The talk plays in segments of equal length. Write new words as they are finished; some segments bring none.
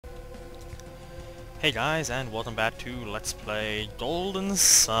Hey guys, and welcome back to Let's Play Golden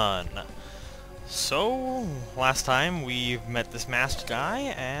Sun. So, last time we met this masked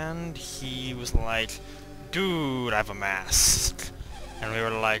guy, and he was like, "Dude, I have a mask." And we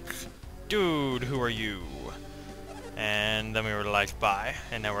were like, "Dude, who are you?" And then we were like, "Bye,"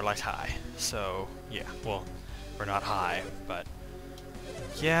 and now we're like, "Hi." So, yeah, well, we're not high, but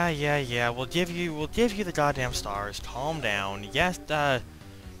yeah, we'll give you the goddamn stars. Calm down. Yes,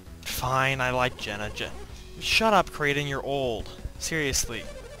 fine, I like Jenna. Shut up, Kraden, you're old. Seriously.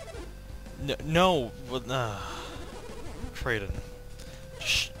 No. Kraden.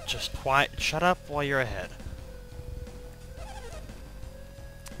 Just quiet. Shut up while you're ahead.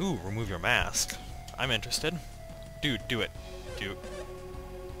 Ooh, remove your mask. I'm interested. Dude, do it. Do it.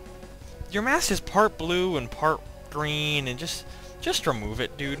 Your mask is part blue and part green, and just remove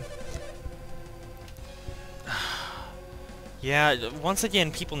it, dude. Yeah, once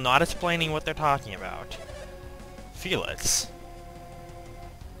again, people not explaining what they're talking about. Felix.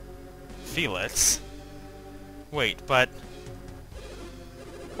 Wait, but...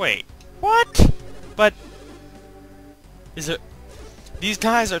 Wait, what? But... Is it... These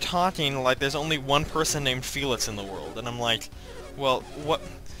guys are talking like there's only one person named Felix in the world, and I'm like, well, what...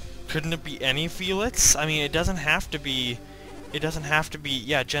 Couldn't it be any Felix? I mean, it doesn't have to be...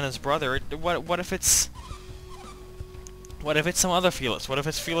 yeah, Jenna's brother. What if it's... What if it's some other Felix? What if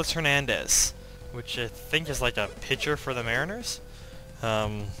it's Felix Hernandez? Which I think is like a pitcher for the Mariners?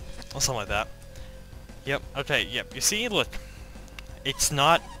 Or something like that. Yep, okay, yep. You see, look. It's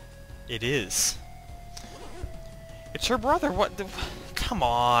not... It is. It's her brother, what the... Come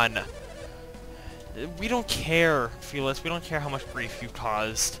on! We don't care, Felix. We don't care how much grief you've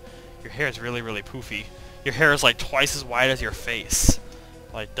caused. Your hair is really, really poofy. Your hair is like twice as wide as your face.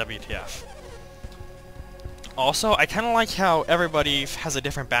 Like, WTF. Also, I kind of like how everybody has a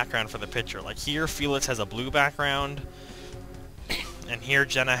different background for the picture. Like here, Felix has a blue background, and here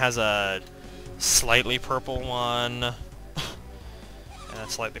Jenna has a slightly purple one, and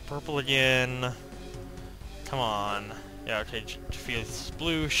it's slightly purple again. Come on. Yeah, okay, Felix is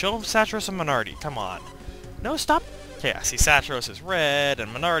blue. Show Satros and Minardi. Come on. No, stop. Okay, I see Satros is red,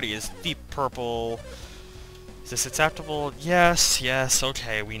 and Minardi is deep purple. Is this acceptable? Yes,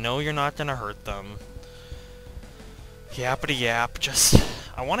 okay, we know you're not gonna hurt them. Yappity yap, just...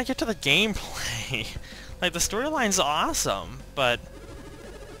 I want to get to the gameplay. Like, the storyline's awesome, but...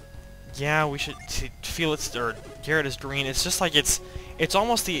 Yeah, we should... Felix, or Garrett is green. It's just like it's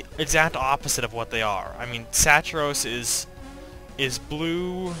almost the exact opposite of what they are. I mean, Satros is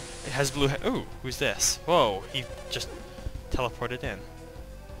blue... It has blue... Ooh, who's this? Whoa, he just teleported in.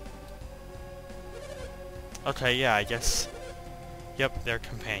 Okay, yeah, I guess... Yep, they're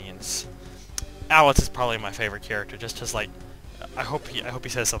companions. Alex is probably my favorite character, just 'cause, like, I hope he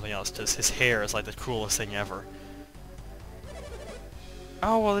says something else, 'cause his hair is like the coolest thing ever.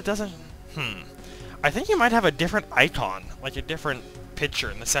 Oh, well, it doesn't... I think he might have a different icon, like a different picture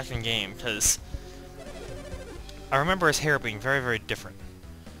in the second game, 'cause I remember his hair being very, very different.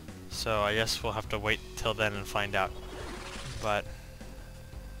 So I guess we'll have to wait till then and find out. But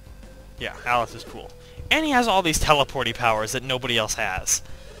yeah, Alex is cool. And he has all these teleporty powers that nobody else has.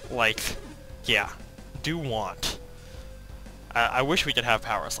 Like... Yeah, do want. I wish we could have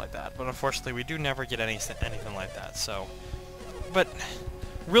powers like that, but unfortunately we do never get anything like that, so... But,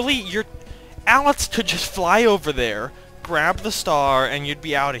 really, Alex could just fly over there, grab the star, and you'd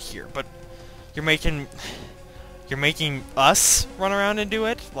be out of here, but you're making us run around and do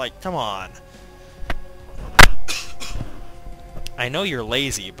it? Like, come on. I know you're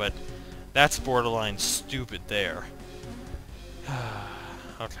lazy, but that's borderline stupid there.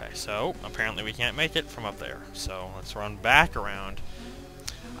 Okay, so apparently we can't make it from up there, so let's run back around.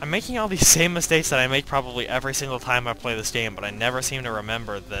 I'm making all these same mistakes that I make probably every single time I play this game, but I never seem to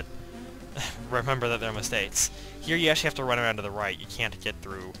remember that they're mistakes. Here you actually have to run around to the right. You can't get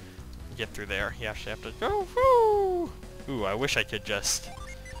through there. You actually have to go. Woo! Ooh, I wish I could just...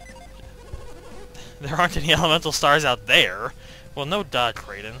 There aren't any elemental stars out there. Well, no duh,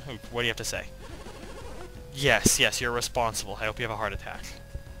 Kraden. Ooh, what do you have to say? Yes, you're responsible. I hope you have a heart attack.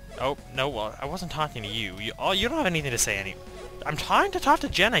 Oh, no, well, I wasn't talking to you. You don't have anything to say I'm trying to talk to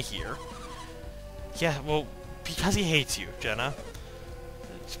Jenna here. Yeah, well, because he hates you, Jenna.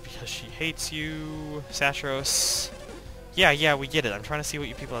 It's because she hates you, Satros. Yeah, we get it. I'm trying to see what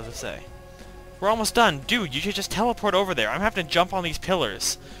you people have to say. We're almost done. Dude, you should just teleport over there. I'm having to jump on these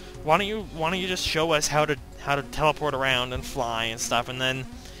pillars. Why don't you just show us how to teleport around and fly and stuff, and then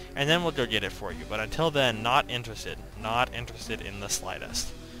we'll go get it for you. But until then, not interested. Not interested in the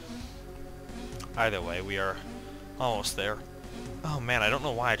slightest. Either way, we are almost there. Oh man, I don't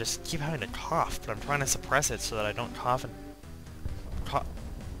know why, I just keep having to cough, but I'm trying to suppress it so that I don't cough and...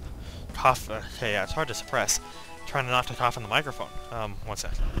 Cough, okay, yeah, it's hard to suppress. Trying not to cough in the microphone. One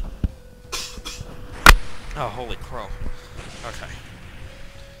sec. Oh, holy crow. Okay.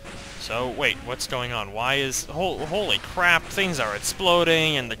 So, wait, what's going on? Why is... holy crap, things are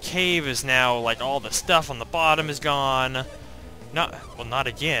exploding, and the cave is now, like, all the stuff on the bottom is gone. Well, not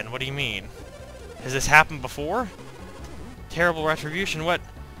again, what do you mean? Has this happened before? Terrible retribution, what?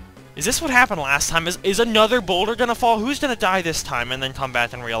 Is this what happened last time? Is another boulder gonna fall? Who's gonna die this time and then come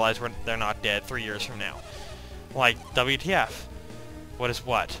back and realize they're not dead 3 years from now? Like, WTF? What is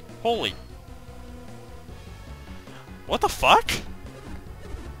what? Holy... What the fuck?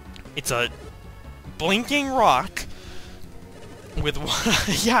 It's a blinking rock with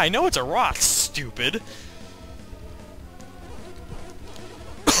yeah, I know it's a rock, stupid.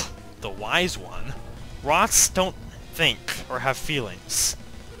 The wise one. Rocks don't think or have feelings.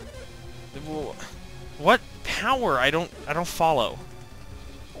 What power? I don't follow.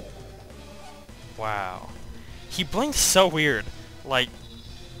 Wow. He blinks so weird. Like,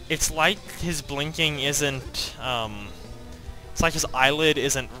 it's like his blinking isn't, it's like his eyelid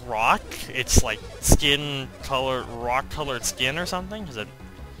isn't rock, it's like skin color, rock-colored skin or something.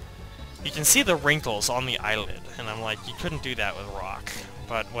 You can see the wrinkles on the eyelid, and I'm like, you couldn't do that with rock.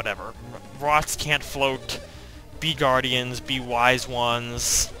 But whatever. Rocks can't float, be guardians, be wise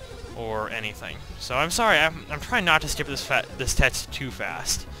ones, or anything. So I'm sorry, I'm trying not to skip this text too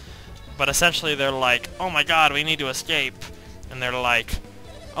fast. But essentially they're like, oh my god, we need to escape. And they're like,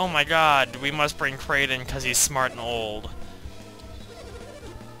 oh my god, we must bring Kraden because he's smart and old.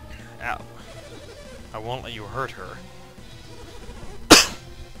 Ow. I won't let you hurt her.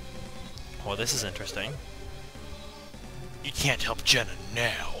 Well, this is interesting. You can't help Jenna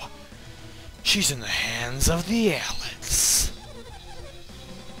now. She's in the hands of the Alex.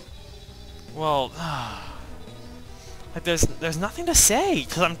 Well, like there's nothing to say,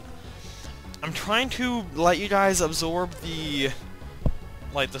 because I'm trying to let you guys absorb the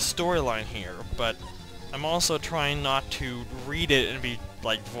storyline here, but I'm also trying not to read it and be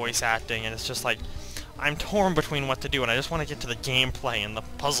like voice acting, and it's just like I'm torn between what to do, and I just want to get to the gameplay and the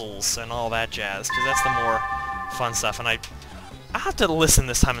puzzles and all that jazz, because that's the more fun stuff. And I have to listen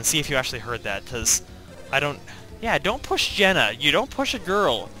this time and see if you actually heard that, because yeah, don't push Jenna. You don't push a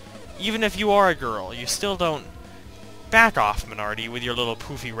girl. Even if you are a girl, you still don't... Back off, Minardi, with your little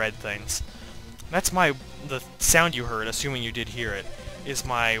poofy red things. That's the sound you heard, assuming you did hear it, is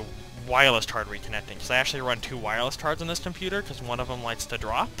my wireless card reconnecting, because I actually run 2 wireless cards on this computer, because one of them likes to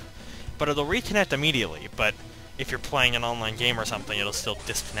drop. But it'll reconnect immediately, but if you're playing an online game or something, it'll still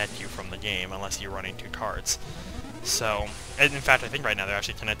disconnect you from the game, unless you're running 2 cards. So, and in fact, I think right now they're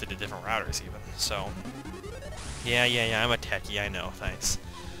actually connected to different routers, even, so... Yeah, I'm a techie, I know, thanks.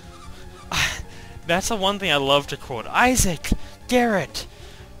 That's the one thing I love to quote. Isaac! Garrett!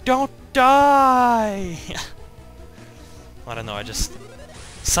 Don't die! I don't know,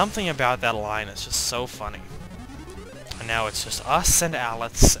 something about that line is just so funny. And now it's just us and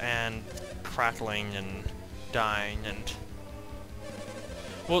Alex and crackling and dying and...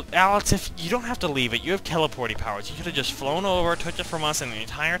 Well, Alex, if you don't have to leave it, you have teleporting powers. You could have just flown over, took it from us, and the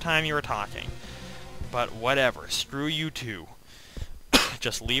entire time you were talking. But whatever, screw you too.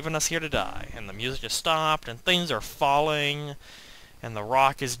 Just leaving us here to die, and the music has stopped, and things are falling, and the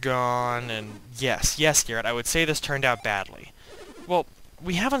rock is gone, and yes, Garrett, I would say this turned out badly. Well,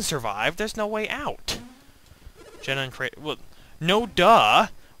 we haven't survived, there's no way out. Jenna and Kraden, well, no duh!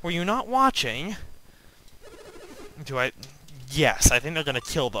 Were you not watching? Yes, I think they're gonna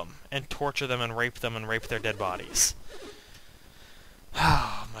kill them, and torture them, and rape their dead bodies.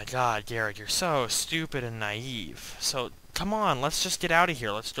 Oh my god, Garrett, you're so stupid and naive. So, come on, let's just get out of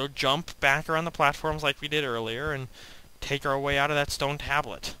here. Let's go jump back around the platforms like we did earlier and take our way out of that stone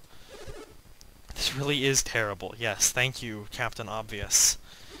tablet. This really is terrible. Yes, thank you, Captain Obvious.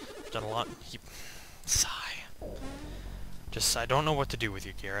 I've done a lot... Sigh. I don't know what to do with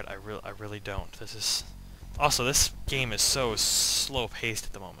you, Garrett. I really don't. This is... Also, this game is so slow-paced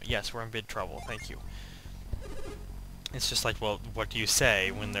at the moment. Yes, we're in big trouble. Thank you. It's just like, well, what do you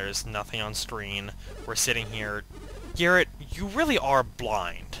say when there's nothing on screen? We're sitting here... Garrett, you really are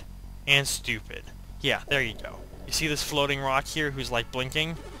blind. And stupid. Yeah, there you go. You see this floating rock here who's, like,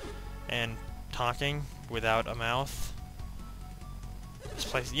 blinking? And talking without a mouth? This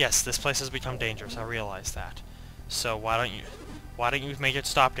place has become dangerous. I realize that. So why don't you make it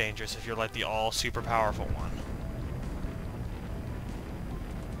stop dangerous if you're, like, the all-super powerful one?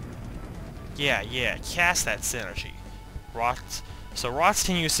 Yeah, cast that synergy. Rocks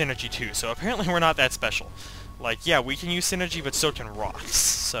can use synergy too, so apparently we're not that special. Like, yeah, we can use synergy, but so can rocks,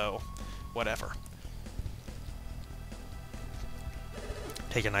 so whatever.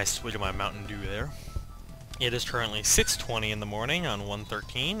 Take a nice swig of my Mountain Dew there. It is currently 6:20 in the morning on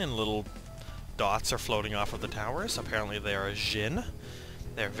 113, and little dots are floating off of the towers. Apparently they are a Djinn.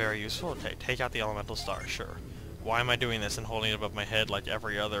 They're very useful. Okay, take out the elemental star, sure. Why am I doing this and holding it above my head like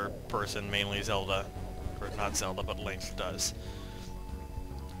every other person, mainly Zelda, or not Zelda, but Link does?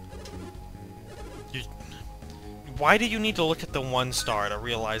 Why do you need to look at the one star to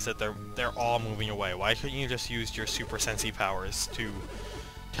realize that they're all moving away? Why couldn't you just use your Super Sensi powers to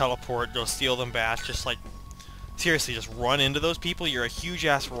teleport, go steal them back, just like... Seriously, just run into those people? You're a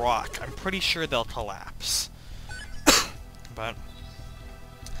huge-ass rock. I'm pretty sure they'll collapse. But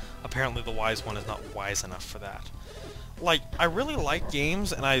apparently the wise one is not wise enough for that. Like, I really like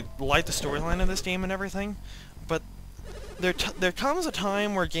games, and I like the storyline of this game and everything, but there comes a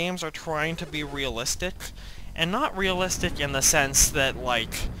time where games are trying to be realistic, and not realistic in the sense that,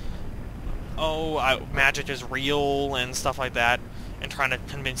 like, oh, magic is real and stuff like that, and trying to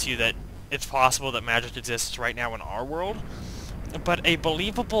convince you that it's possible that magic exists right now in our world, but a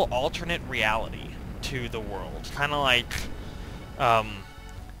believable alternate reality to the world. Kind of like,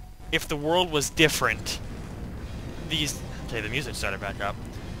 if the world was different, okay, the music started back up.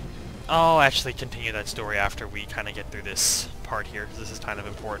 I'll actually continue that story after we kind of get through this part here, because this is kind of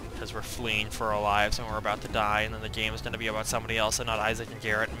important, because we're fleeing for our lives and we're about to die, and then the game is going to be about somebody else and not Isaac and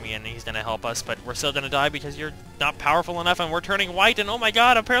Garrett and me, and he's going to help us, but we're still going to die because you're not powerful enough and we're turning white, and oh my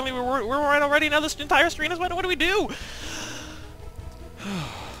god, apparently we're white already, now this entire screen is white. What do we do?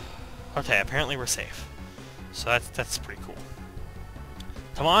 Okay, apparently we're safe. So that's pretty cool.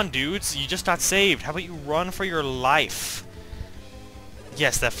 Come on, dudes, you just got saved. How about you run for your life?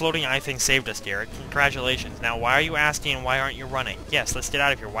 Yes, that floating eye thing saved us, Garrett. Congratulations. Now, why are you asking, why aren't you running? Yes, let's get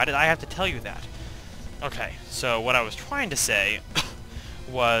out of here. Why did I have to tell you that? Okay, so what I was trying to say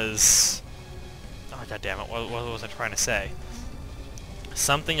was... Oh, goddammit, what was I trying to say?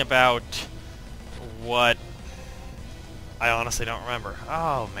 Something about what... I honestly don't remember.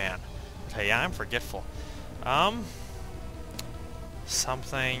 Oh, man. Okay, yeah, I'm forgetful.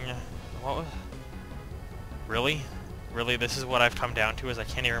 Something... What was... Really? Really, this is what I've come down to, is I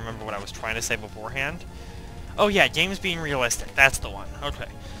can't even remember what I was trying to say beforehand. Oh yeah, games being realistic. That's the one. Okay.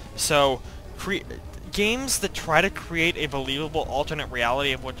 So, games that try to create a believable alternate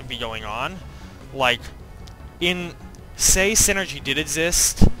reality of what could be going on, like, say Synergy did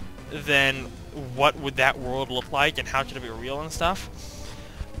exist, then what would that world look like, and how could it be real and stuff?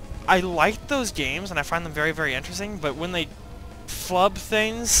 I like those games, and I find them very, very interesting, but when they flub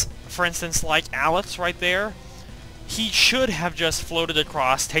things, for instance, like Alex right there, he should have just floated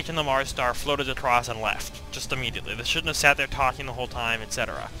across, taken the Mars star, floated across, and left. Just immediately. They shouldn't have sat there talking the whole time,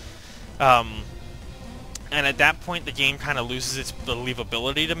 etc. And at that point, the game kind of loses its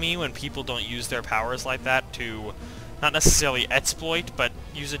believability to me when people don't use their powers like that to, not necessarily exploit, but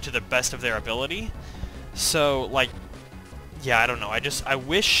use it to the best of their ability. So, like, yeah, I don't know. I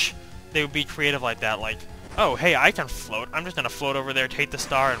wish they would be creative like that. Like, oh, hey, I can float. I'm just going to float over there, take the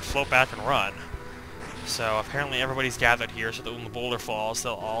star, and float back and run. So apparently everybody's gathered here so that when the boulder falls,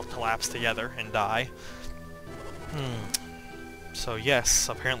 they'll all collapse together and die. So yes,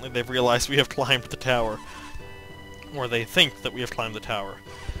 apparently they've realized we have climbed the tower. Or they think that we have climbed the tower.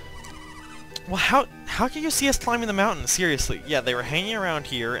 Well, how can you see us climbing the mountain? Seriously. Yeah, they were hanging around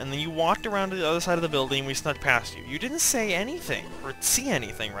here, and then you walked around to the other side of the building and we snuck past you. You didn't say anything. Or see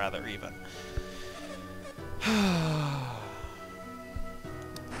anything, rather, even.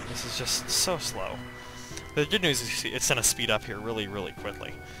 This is just so slow. The good news is it's going to speed up here really, really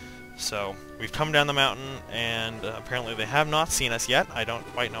quickly. So, we've come down the mountain, and apparently they have not seen us yet. I don't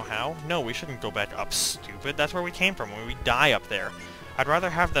quite know how. No, we shouldn't go back up, stupid. That's where we came from, when we die up there. I'd rather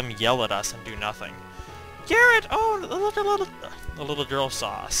have them yell at us and do nothing. Garrett! Oh, look at the little girl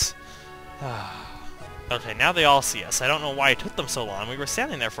saw us. Okay, now they all see us. I don't know why it took them so long. We were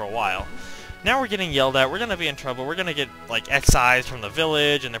standing there for a while. Now we're getting yelled at, we're gonna be in trouble, we're gonna get, like, excised from the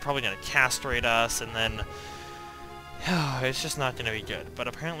village, and they're probably gonna castrate us, and then... it's just not gonna be good. But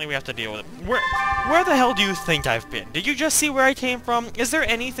apparently we have to deal with it. Where the hell do you think I've been? Did you just see where I came from? Is there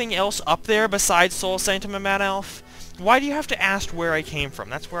anything else up there besides Soul Sanctum and Mad Elf? Why do you have to ask where I came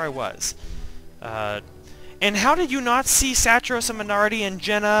from? That's where I was. And how did you not see Satros and Minardi and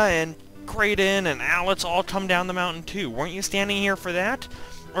Jenna and Kraden and Alex all come down the mountain too? Weren't you standing here for that?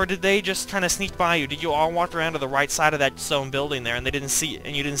 Or did they just kind of sneak by you? Did you all walk around to the right side of that stone building there and you didn't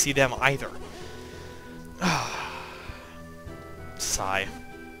see them either? Sigh.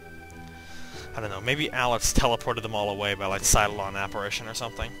 I don't know, maybe Alex teleported them all away by, like, Cylon apparition or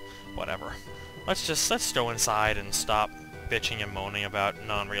something. Whatever. let's go inside and stop bitching and moaning about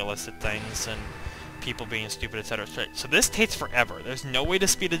non-realistic things and people being stupid, etc. So this takes forever. There's no way to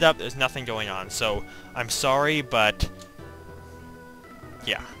speed it up. There's nothing going on. So I'm sorry, but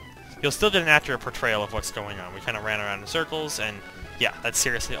yeah, you'll still get an accurate portrayal of what's going on. We kind of ran around in circles, and yeah, that's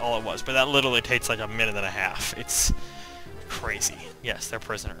seriously all it was. But that literally takes like a minute and a half. It's crazy. Yes, they're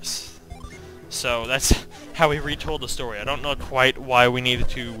prisoners. So that's how we retold the story. I don't know quite why we needed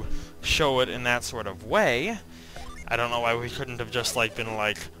to show it in that sort of way. I don't know why we couldn't have just like been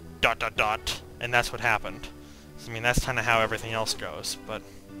like ... and that's what happened. I mean, that's kind of how everything else goes, but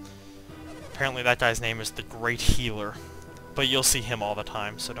apparently that guy's name is the Great Healer. But you'll see him all the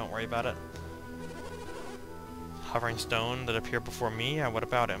time, so don't worry about it. Hovering stone that appeared before me, what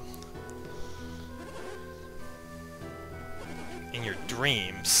about him? In your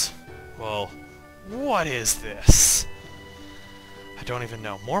dreams? Well, what is this? I don't even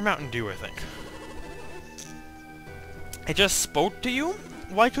know. More Mountain Dew, I think. I just spoke to you?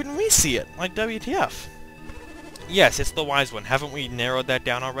 Why couldn't we see it? Like WTF? Yes, it's the wise one. Haven't we narrowed that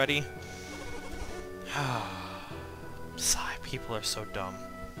down already? Sigh, people are so dumb.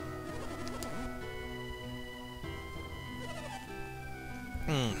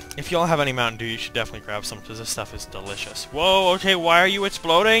 If y'all have any Mountain Dew, you should definitely grab some, because this stuff is delicious. Whoa, okay, why are you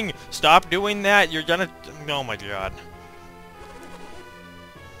exploding? Stop doing that, you're gonna... Oh my god.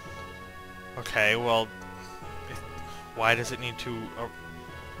 Okay, well... Why does it need to...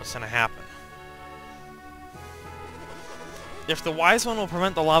 what's gonna happen? If the wise one will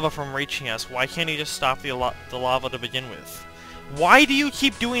prevent the lava from reaching us, why can't he just stop the lava to begin with? Why do you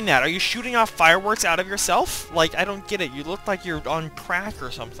keep doing that? Are you shooting off fireworks out of yourself? Like, I don't get it. You look like you're on crack or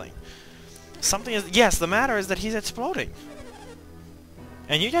something. Something is... Yes, the matter is that he's exploding.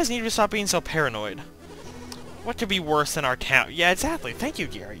 And you guys need to stop being so paranoid. What could be worse than our town? Yeah, exactly. Thank you,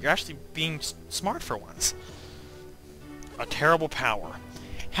 Gary. You're actually being smart for once. A terrible power.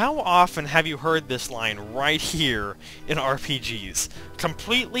 How often have you heard this line right here in RPGs?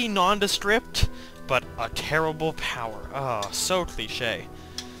 Completely nondescript, but a terrible power. Oh, so cliche.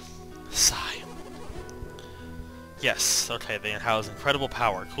 Sigh. Yes, okay, they house incredible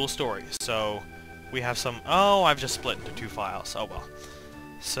power. Cool story. So, we have some... Oh, I've just split into 2 files. Oh well.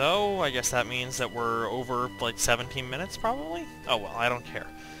 So, I guess that means that we're over, like, 17 minutes, probably? Oh well, I don't care.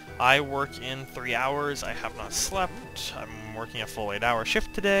 I work in 3 hours. I have not slept. I'm working a full 8-hour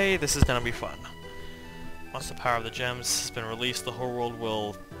shift today. This is gonna be fun. Once the power of the gems has been released, the whole world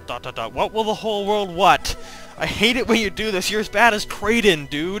will... What will the whole world what? I hate it when you do this. You're as bad as Kraden,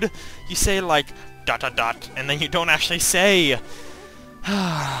 dude. You say, like, ... and then you don't actually say...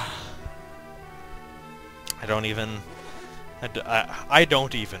 I don't even... I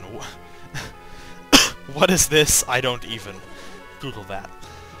don't even... What is this? I don't even... Google that.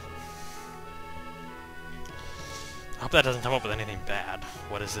 I hope that doesn't come up with anything bad.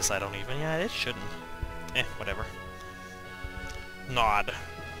 What is this? I don't even... Yeah, it shouldn't. Whatever. Nod.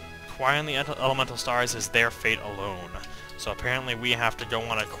 Acquiring the elemental stars is their fate alone. So apparently we have to go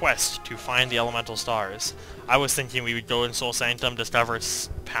on a quest to find the elemental stars. I was thinking we would go in Soul Sanctum, discover its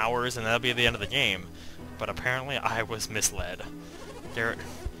powers, and that'll be the end of the game. But apparently I was misled. Garrett...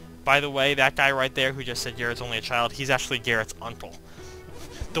 By the way, that guy right there who just said Garrett's only a child, he's actually Garrett's uncle.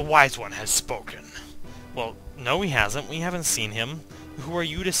 The wise one has spoken. Well, no he hasn't. We haven't seen him. Who are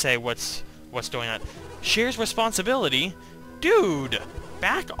you to say what's going on? Shares responsibility? Dude!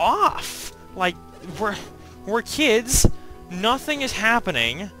 Back off! Like, we're kids. Nothing is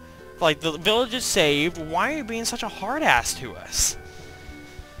happening. Like, the village is saved. Why are you being such a hard-ass to us?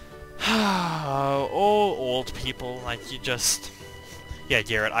 Oh, old people. Like, you just... Yeah,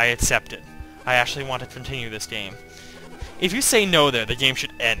 Garrett, I accept it. I actually want to continue this game. If you say no there, the game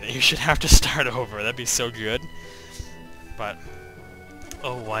should end. You should have to start over. That'd be so good. But...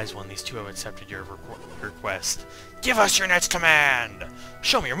 Oh, wise one, these two have accepted your request. Give us your next command!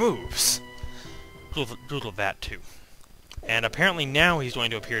 Show me your moves! Google that, too. And apparently now he's going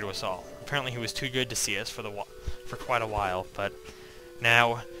to appear to us all. Apparently he was too good to see us for quite a while, but...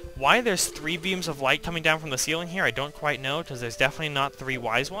 Now, why there's 3 beams of light coming down from the ceiling here, I don't quite know, because there's definitely not 3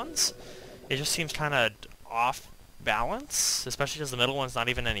 wise ones. It just seems kind of off balance, especially because the middle one's not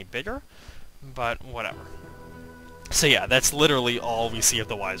even any bigger. But, whatever. So yeah, that's literally all we see of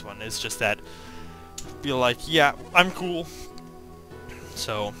the wise one. It's just that feel like, yeah, I'm cool.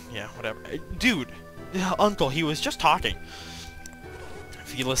 So, yeah, whatever. Dude, uncle, he was just talking.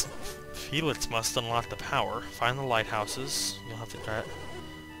 Felix must unlock the power. Find the lighthouses. You'll have to try.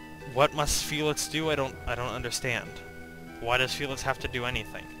 What must Felix do? I don't understand. Why does Felix have to do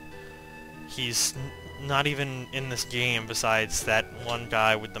anything? He's not even in this game besides that one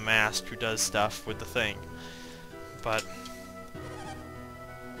guy with the mask who does stuff with the thing. But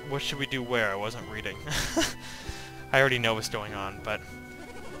what should we do where? I wasn't reading. I already know what's going on, but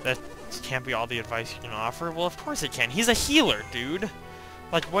that can't be all the advice you can offer. Well, of course it can. He's a healer, dude.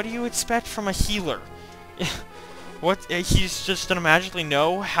 Like, what do you expect from a healer? What? He's just gonna magically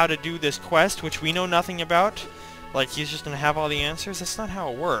know how to do this quest, which we know nothing about? Like, he's just gonna have all the answers? That's not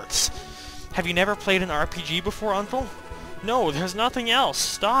how it works. Have you never played an RPG before, Uncle? No, there's nothing else.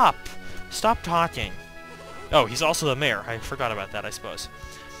 Stop. Stop talking. Oh, he's also the mayor. I forgot about that, I suppose.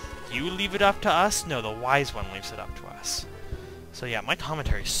 You leave it up to us? No, the wise one leaves it up to us. So yeah, my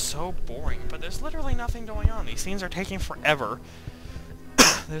commentary is so boring, but there's literally nothing going on. These scenes are taking forever.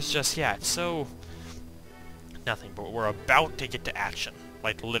 There's just, yeah, it's so... nothing, but we're about to get to action.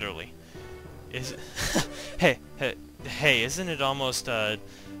 Like, literally. Is it... hey, isn't it almost, a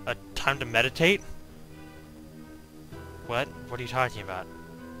time to meditate? What? What are you talking about?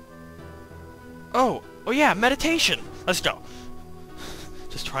 Oh yeah, meditation! Let's go!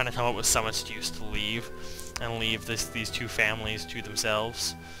 Just trying to come up with some excuse to leave, and leave these two families to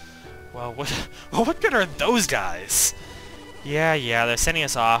themselves. Well, what good are those guys? Yeah, they're sending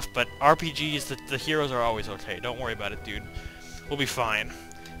us off, but RPGs, the heroes are always okay. Don't worry about it, dude. We'll be fine.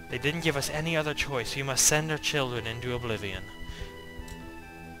 They didn't give us any other choice. We must send our children into oblivion.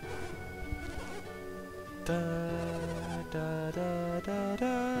 Da, da, da, da, da, da,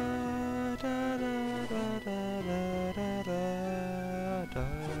 da.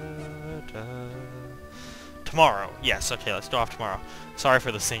 Tomorrow. Yes, okay, let's go off tomorrow. Sorry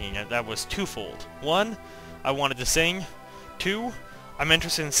for the singing. That was twofold. One, I wanted to sing. Two, I'm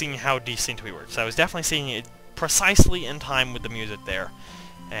interested in seeing how distinctly works. I was definitely seeing it precisely in time with the music there.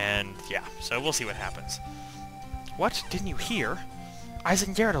 And, yeah, so we'll see what happens. What? Didn't you hear? Isaac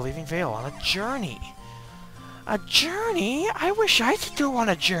and Garrett are leaving Vale on a journey. A journey? I wish I could go on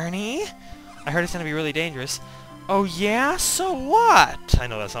a journey. I heard it's going to be really dangerous. Oh yeah? So what? I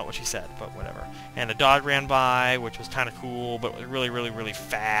know that's not what she said, but whatever. And a dog ran by, which was kind of cool, but was really, really, really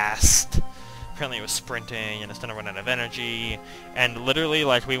fast. Apparently it was sprinting, and it's gonna run out of energy. And literally,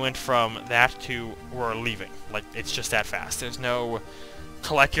 like, we went from that to we're leaving. Like, it's just that fast. There's no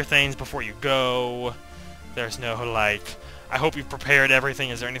collect your things before you go. There's no, like, I hope you've prepared everything.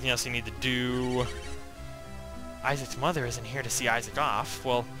 Is there anything else you need to do? Isaac's mother isn't here to see Isaac off.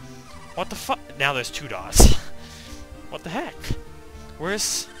 Well, what the fuck? Now there's two dots. What the heck?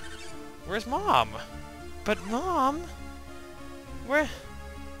 Where's Mom? But Mom? Where?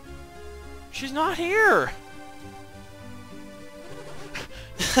 She's not here!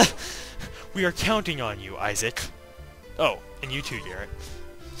 We are counting on you, Isaac. Oh, and you too, Garrett.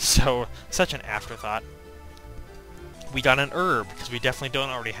 So, such an afterthought. We got an herb, because we definitely don't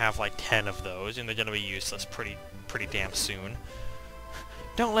already have like 10 of those, and they're gonna be useless pretty damn soon.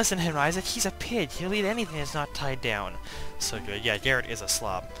 Don't listen to him, Isaac. He's a pig. He'll eat anything that's not tied down. So good. Yeah, Garrett is a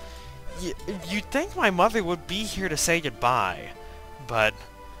slob. You'd think my mother would be here to say goodbye, but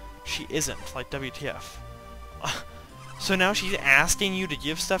she isn't. Like, WTF. So now she's asking you to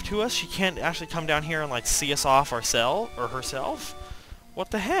give stuff to us? She can't actually come down here and, like, see us off herself?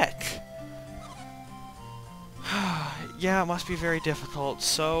 What the heck? Yeah, it must be very difficult.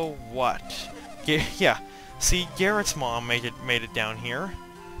 So what? Yeah. See, Garrett's mom made it down here.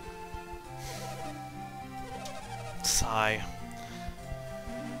 Sigh.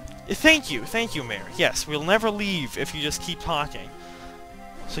 Thank you, Mayor. Yes, we'll never leave if you just keep talking.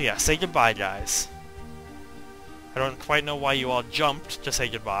 So yeah, say goodbye, guys. I don't quite know why you all jumped to say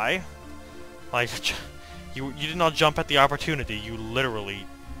goodbye. Like, you didn't all jump at the opportunity, you literally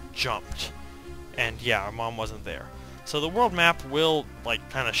jumped. And yeah, our mom wasn't there. So the world map will, like,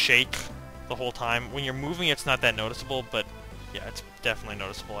 kind of shake the whole time. When you're moving, it's not that noticeable, but yeah, it's definitely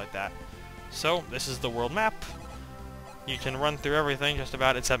noticeable like that. So, this is the world map. You can run through everything, just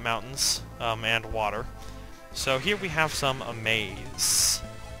about, except mountains, and water. So here we have some amaze.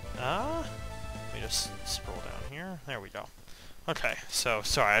 Let me just scroll down here. There we go. Okay, so,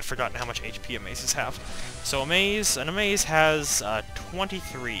 sorry, I'd forgotten how much HP amazes have. So an amaze has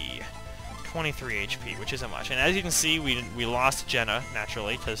 23 HP, which isn't much. And as you can see, we lost Jenna,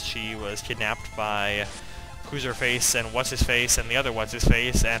 naturally, because she was kidnapped by Who's-Her-Face and What's-His-Face and the other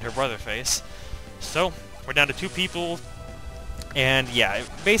What's-His-Face and her brother-Face. So, we're down to 2 people, and yeah,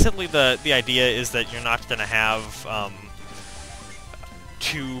 basically the idea is that you're not going to have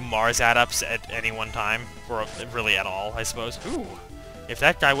 2 Mars adapts at any one time, or really at all, I suppose. Ooh, if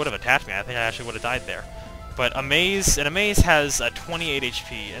that guy would have attacked me, I think I actually would have died there. But an amaze has 28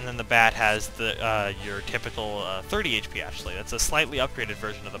 HP, and then the bat has your typical 30 HP, actually. That's a slightly upgraded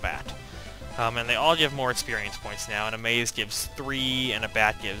version of the bat. And they all give more experience points now, and a maze gives 3, and a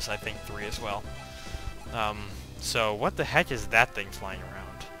bat gives, I think, 3 as well. So what the heck is that thing flying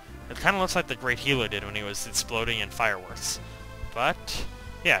around? It kind of looks like the Great Healer did when he was exploding in fireworks. But,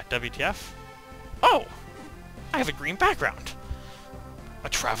 yeah, WTF? Oh! I have a green background! A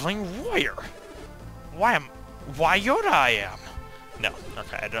traveling warrior! Why Yoda I am! No,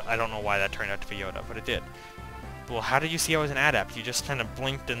 okay, I don't know why that turned out to be Yoda, but it did. Well, how did you see I was an adept? You just kind of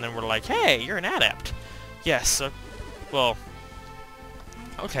blinked and then were like, hey, you're an adept! Yes, well...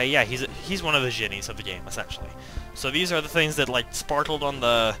 Okay, yeah, he's one of the Djinnis of the game, essentially. So these are the things that, like, sparkled on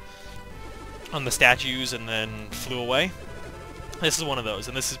the statues and then flew away. This is one of those,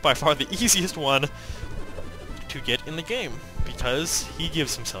 and this is by far the easiest one to get in the game, because he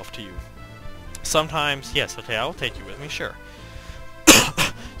gives himself to you. Sometimes, yes, okay, I'll take you with me, sure.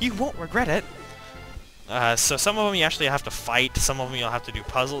 You won't regret it! So some of them you actually have to fight, some of them you'll have to do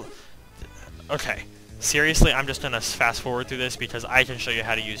puzzle... Okay. Seriously, I'm just gonna fast forward through this because I can show you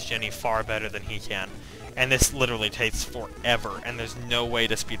how to use Djinni far better than he can. And this literally takes forever, and there's no way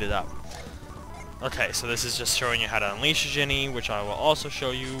to speed it up. Okay, so this is just showing you how to unleash Djinni, which I will also show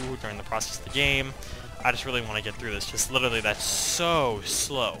you during the process of the game. I just really want to get through this, just literally that's so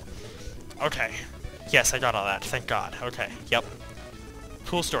slow. Okay. Yes, I got all that, thank God. Okay, yep.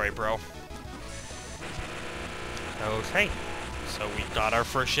 Cool story, bro. Okay. So we got our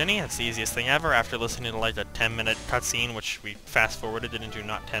first Djinni. That's the easiest thing ever after listening to like a 10-minute cutscene, which we fast-forwarded it into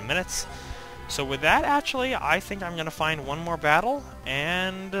not 10 minutes. So with that, actually, I think I'm going to find one more battle,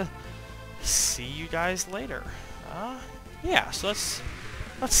 and see you guys later. Yeah, so let's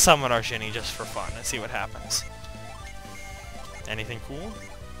summon our Djinni just for fun and see what happens. Anything cool?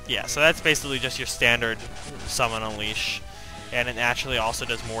 Yeah, so that's basically just your standard summon unleash, and it actually also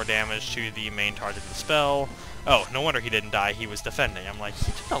does more damage to the main target of the spell. Oh, no wonder he didn't die, he was defending. I'm like,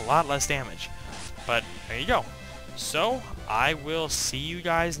 he did a lot less damage. But, there you go. So, I will see you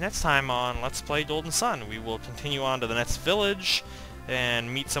guys next time on Let's Play Golden Sun. We will continue on to the next village,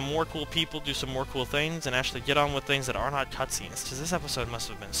 and meet some more cool people, do some more cool things, and actually get on with things that are not cutscenes, because this episode must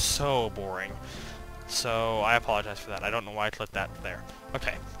have been so boring. So, I apologize for that. I don't know why I clicked that there.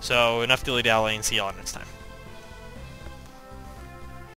 Okay, so enough dilly-dallying, see y'all next time.